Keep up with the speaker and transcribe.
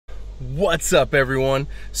What's up, everyone?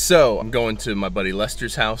 So I'm going to my buddy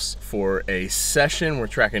Lester's house for a session. We're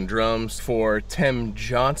tracking drums for Tim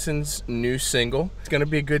Johnson's new single. It's gonna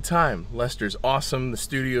be a good time. Lester's awesome, the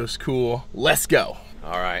studio's cool. Let's go.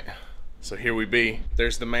 All right, so here we be.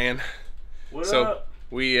 There's the man. What up?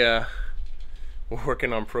 We're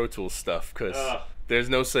working on Pro Tools stuff because there's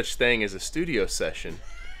no such thing as a studio session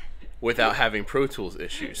without having Pro Tools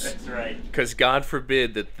issues. That's right. Because God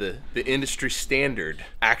forbid that the industry standard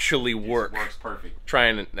actually works perfect.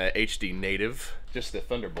 Trying an HD native, just the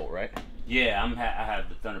Thunderbolt, right? Yeah, I have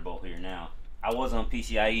the Thunderbolt here now. I was on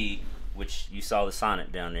PCIe, which you saw the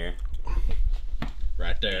Sonnet down there.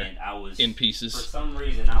 Right there. And I was in pieces. For some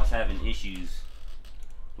reason, I was having issues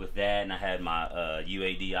with that, and I had my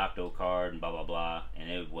UAD Octo card and blah blah blah, and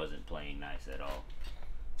it wasn't playing nice at all.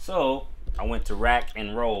 So I went to Rack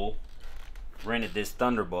and Roll, rented this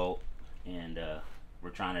Thunderbolt, and we're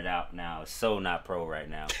trying it out now. It's so not pro right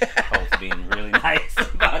now. Colt's being really nice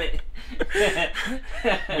about it.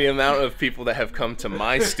 The amount of people that have come to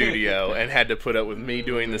my studio and had to put up with me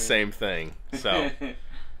doing the same thing. So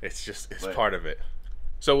it's part of it.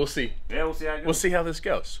 So we'll see. Yeah, we'll see how it goes. We'll see how this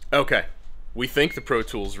goes. Okay. We think the Pro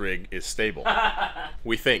Tools rig is stable.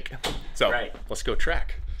 We think. So let's go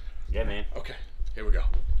track. Yeah, man. Okay. Here we go.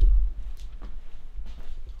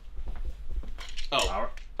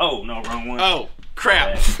 Oh, no, wrong one. Oh,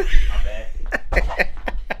 crap. My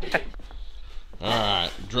bad.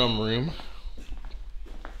 Alright, drum room.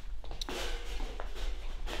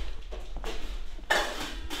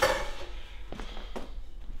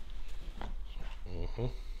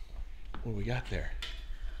 What do we got there?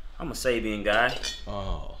 I'm a Sabian guy.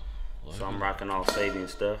 Oh. So I'm rocking all Sabian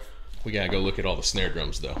stuff. We gotta go look at all the snare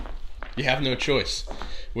drums, though. You have no choice.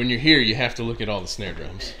 When you're here, you have to look at all the snare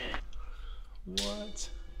drums. What?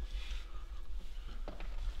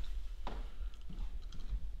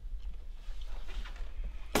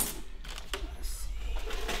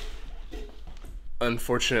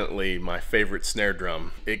 Unfortunately, my favorite snare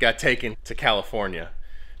drum, it got taken to California.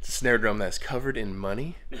 It's a snare drum that's covered in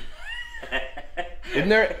money. Isn't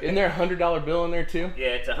there a $100 bill in there too? Yeah,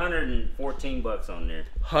 it's 114 bucks on there.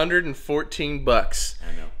 114 bucks.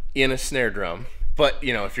 I know. In a snare drum. But,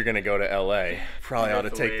 you know, if you're going to go to LA, probably ought to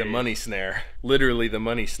take the money snare. Literally the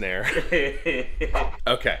money snare.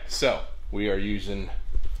 Okay, so we are using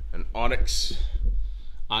an Audix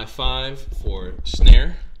i5 for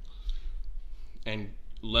snare. And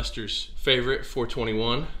Lester's favorite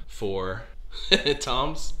 421 for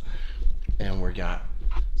toms. And we got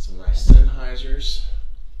some nice Sennheisers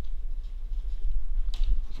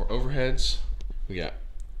for overheads. We got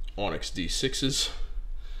Onyx D6s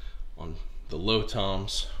on the low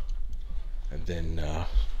toms, and then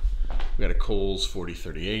we got a Coles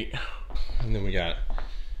 4038, and then we got a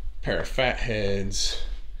pair of fat heads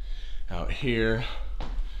out here,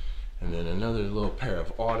 and then another little pair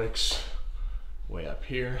of Audix way up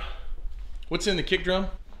here. What's in the kick drum?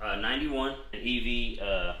 91, an EV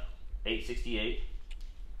 868.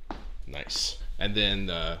 Nice. And then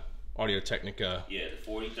the Audio Technica. Yeah, the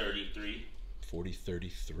 4033.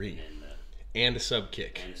 4033. And a sub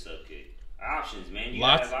kick. And a sub kick. Options, man. You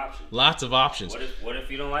gotta have options. Lots of options. What if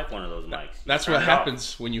you don't like one of those mics? That's what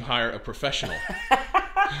happens when you hire a professional.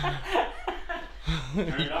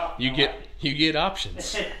 Turn it off. You get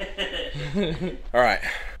options. All right.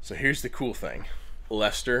 So here's the cool thing.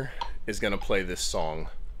 Lester is gonna play this song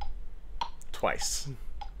twice,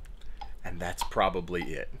 and that's probably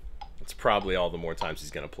it. That's probably all the more times he's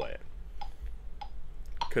gonna play it,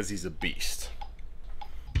 because he's a beast.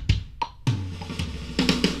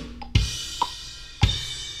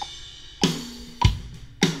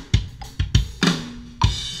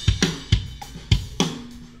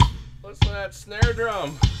 Listen to that snare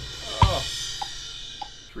drum. Oh,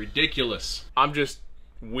 it's ridiculous. I'm just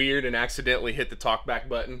weird and accidentally hit the talkback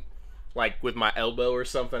button, like with my elbow or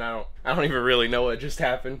something. I don't even really know what just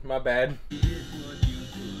happened. My bad.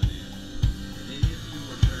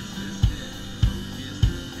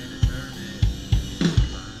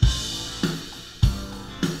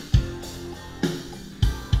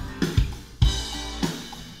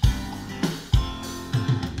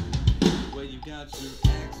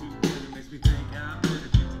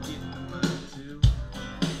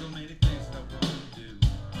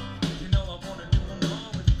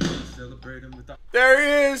 There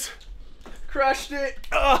he is! Crushed it!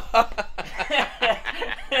 Oh.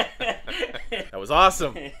 That was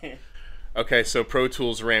awesome. Okay, so Pro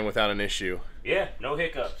Tools ran without an issue. Yeah, no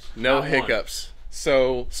hiccups. No hiccups.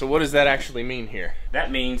 So what does that actually mean here?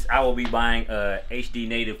 That means I will be buying a HD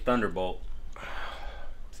native Thunderbolt.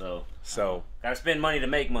 So gotta spend money to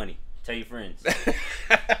make money. Tell your friends.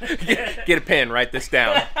 Yeah, Get a pen, write this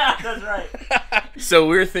down. That's right. So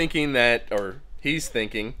we're thinking that, or he's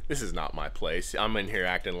thinking, this is not my place. I'm in here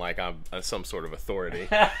acting like I'm some sort of authority.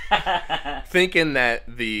 Thinking that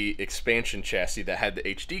the expansion chassis that had the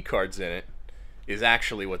HD cards in it is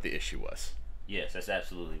actually what the issue was. Yes, that's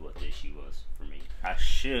absolutely what the issue was for me.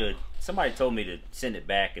 Somebody told me to send it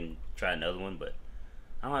back and try another one, but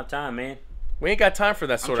I don't have time, man. We ain't got time for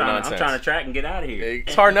that sort of nonsense. I'm trying to track and get out of here.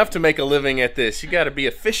 It's hard enough to make a living at this. You got to be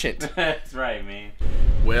efficient. That's right, man.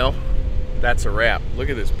 Well, that's a wrap. Look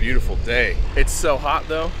at this beautiful day. It's so hot,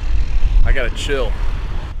 though. I got to chill.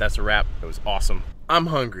 That's a wrap. It was awesome. I'm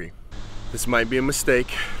hungry. This might be a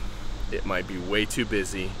mistake. It might be way too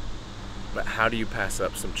busy. But how do you pass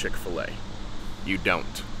up some Chick-fil-A? You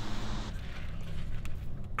don't.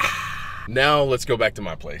 Now let's go back to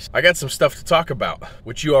my place. I got some stuff to talk about,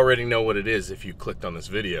 which you already know what it is if you clicked on this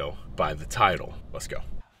video by the title. Let's go.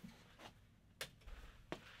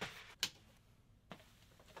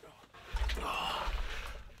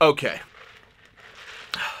 Okay.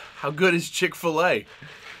 How good is Chick-fil-A?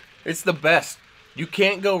 It's the best. You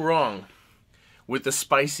can't go wrong with the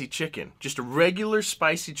spicy chicken. Just a regular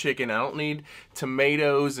spicy chicken. I don't need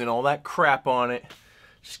tomatoes and all that crap on it.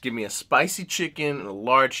 Just give me a spicy chicken and a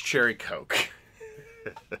large cherry Coke.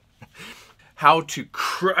 How to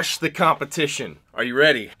crush the competition. Are you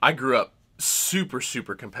ready? I grew up super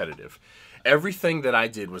competitive. Everything that I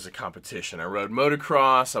did was a competition. I rode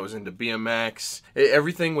motocross, I was into BMX.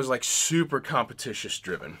 Everything was like super competition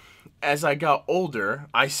driven. As I got older,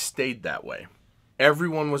 I stayed that way.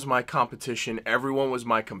 Everyone was my competition. Everyone was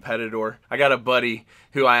my competitor. I got a buddy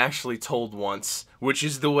who I actually told once, which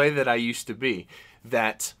is the way that I used to be,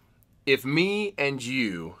 that if me and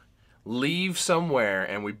you leave somewhere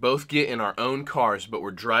and we both get in our own cars but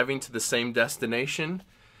we're driving to the same destination,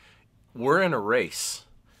 we're in a race,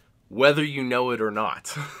 whether you know it or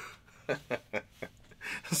not.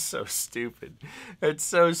 So stupid. It's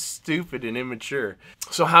so stupid and immature.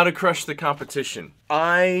 So how to crush the competition.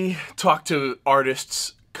 I talk to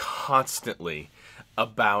artists constantly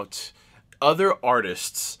about other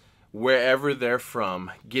artists, wherever they're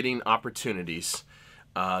from, getting opportunities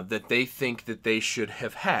that they think that they should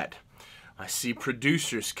have had. I see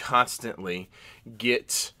producers constantly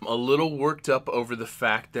get a little worked up over the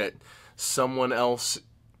fact that someone else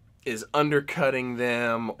is undercutting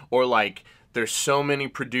them, or like there's so many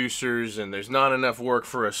producers and there's not enough work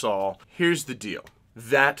for us all. Here's the deal.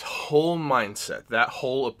 That whole mindset, that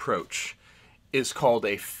whole approach is called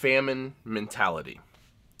a famine mentality.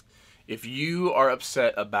 If you are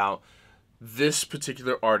upset about this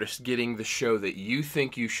particular artist getting the show that you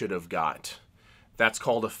think you should have got, that's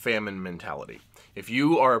called a famine mentality. If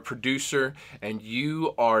you are a producer and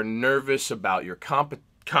you are nervous about your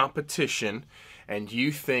competition and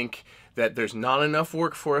you think that there's not enough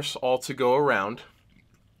work for us all to go around,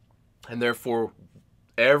 and therefore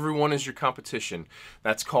everyone is your competition,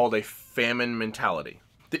 that's called a famine mentality.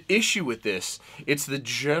 The issue with this, it's the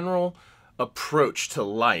general approach to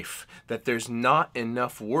life that there's not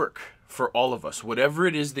enough work for all of us. Whatever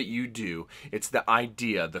it is that you do, it's the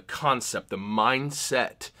idea, the concept, the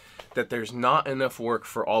mindset that there's not enough work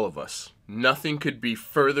for all of us. Nothing could be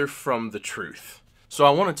further from the truth. So I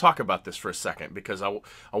want to talk about this for a second because I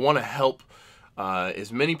want to help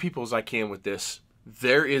as many people as I can with this.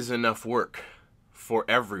 There is enough work for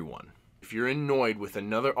everyone. If you're annoyed with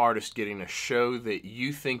another artist getting a show that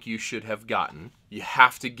you think you should have gotten, you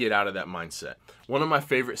have to get out of that mindset. One of my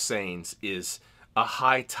favorite sayings is, a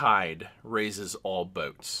high tide raises all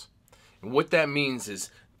boats. And what that means is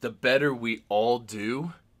the better we all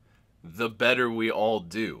do, the better we all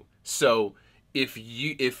do. So if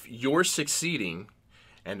you're succeeding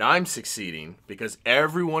and I'm succeeding because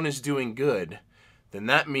everyone is doing good, then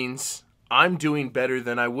that means I'm doing better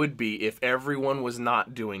than I would be if everyone was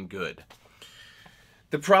not doing good.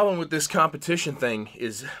 The problem with this competition thing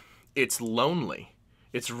is it's lonely.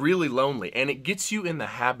 It's really lonely, and it gets you in the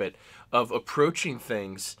habit of approaching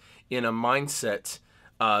things in a mindset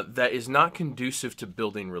that is not conducive to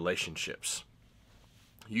building relationships.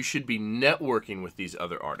 You should be networking with these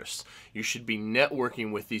other artists. You should be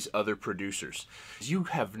networking with these other producers. You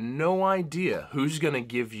have no idea who's going to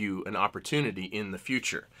give you an opportunity in the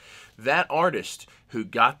future. That artist who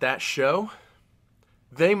got that show,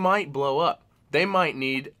 they might blow up. They might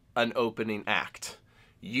need an opening act.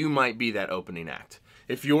 You might be that opening act.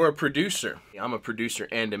 If you're a producer, I'm a producer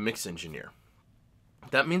and a mix engineer.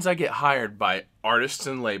 That means I get hired by artists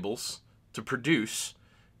and labels to produce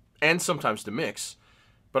and sometimes to mix.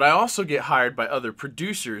 But I also get hired by other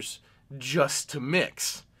producers just to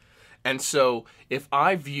mix. And so if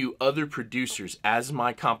I view other producers as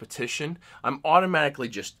my competition, I'm automatically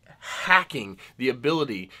just hacking the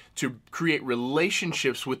ability to create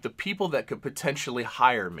relationships with the people that could potentially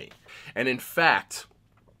hire me. And in fact,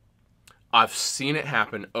 I've seen it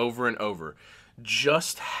happen over and over.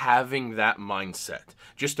 Just having that mindset,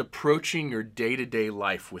 just approaching your day-to-day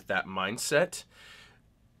life with that mindset,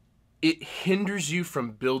 it hinders you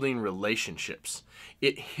from building relationships.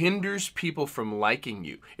 It hinders people from liking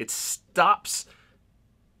you. It stops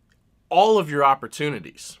all of your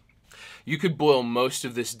opportunities. You could boil most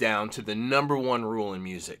of this down to the number one rule in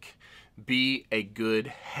music. Be a good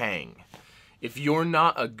hang. If you're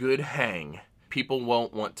not a good hang, people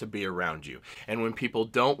won't want to be around you. And when people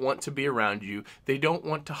don't want to be around you, they don't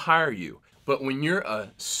want to hire you. But when you're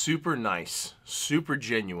a super nice, super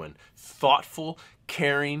genuine, thoughtful,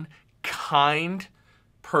 caring, kind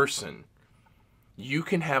person, you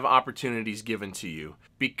can have opportunities given to you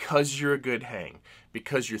because you're a good hang,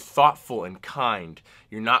 because you're thoughtful and kind,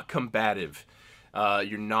 you're not combative,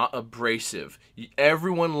 you're not abrasive.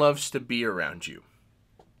 Everyone loves to be around you.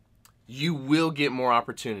 You will get more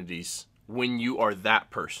opportunities when you are that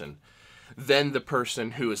person than the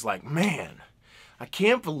person who is like, man, I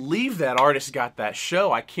can't believe that artist got that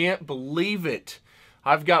show. I can't believe it.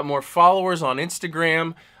 I've got more followers on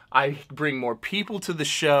Instagram. I bring more people to the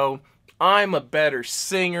show. I'm a better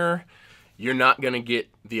singer. You're not going to get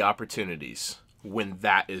the opportunities when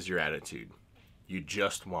that is your attitude. You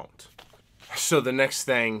just won't. So the next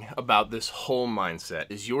thing about this whole mindset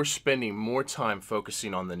is you're spending more time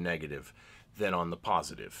focusing on the negative than on the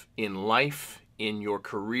positive. In life, in your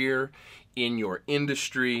career, in your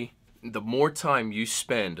industry, the more time you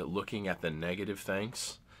spend looking at the negative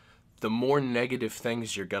things, the more negative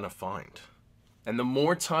things you're going to find. And the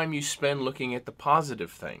more time you spend looking at the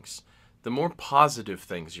positive things, the more positive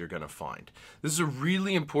things you're going to find. This is a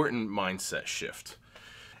really important mindset shift.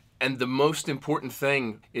 And the most important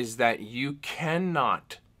thing is that you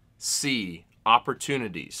cannot see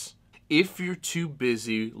opportunities if you're too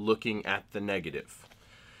busy looking at the negative.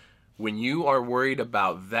 When you are worried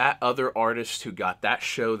about that other artist who got that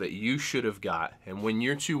show that you should have got, and when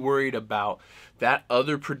you're too worried about that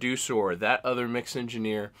other producer or that other mix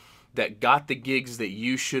engineer that got the gigs that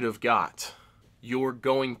you should have got, you're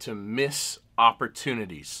going to miss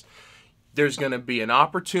opportunities. There's going to be an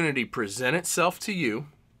opportunity present itself to you,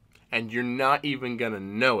 and you're not even going to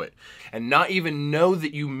know it, and not even know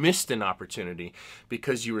that you missed an opportunity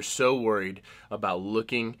because you were so worried about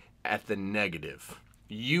looking at the negative.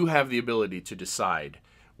 You have the ability to decide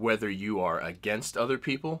whether you are against other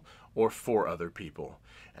people or for other people,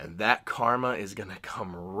 and that karma is going to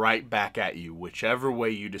come right back at you, whichever way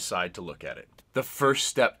you decide to look at it. The first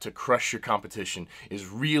step to crush your competition is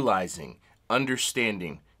realizing,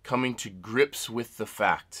 understanding, coming to grips with the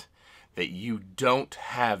fact that you don't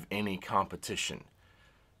have any competition.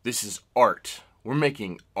 This is art. We're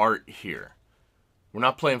making art here. We're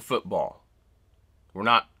not playing football. We're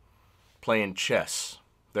not playing chess.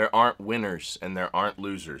 There aren't winners and there aren't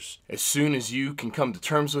losers. As soon as you can come to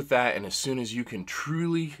terms with that, and as soon as you can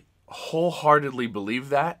truly, wholeheartedly believe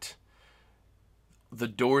that, the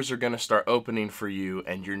doors are going to start opening for you,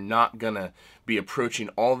 and you're not going to be approaching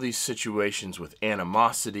all these situations with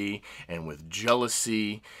animosity and with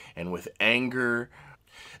jealousy and with anger.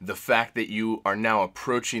 The fact that you are now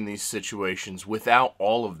approaching these situations without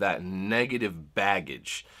all of that negative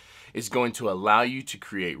baggage is going to allow you to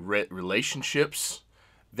create relationships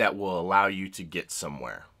that will allow you to get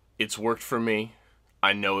somewhere. It's worked for me.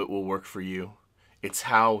 I know it will work for you. It's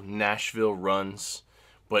how Nashville runs,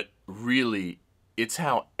 but really, it's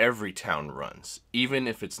how every town runs, even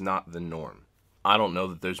if it's not the norm. I don't know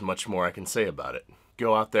that there's much more I can say about it.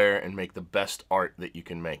 Go out there and make the best art that you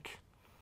can make.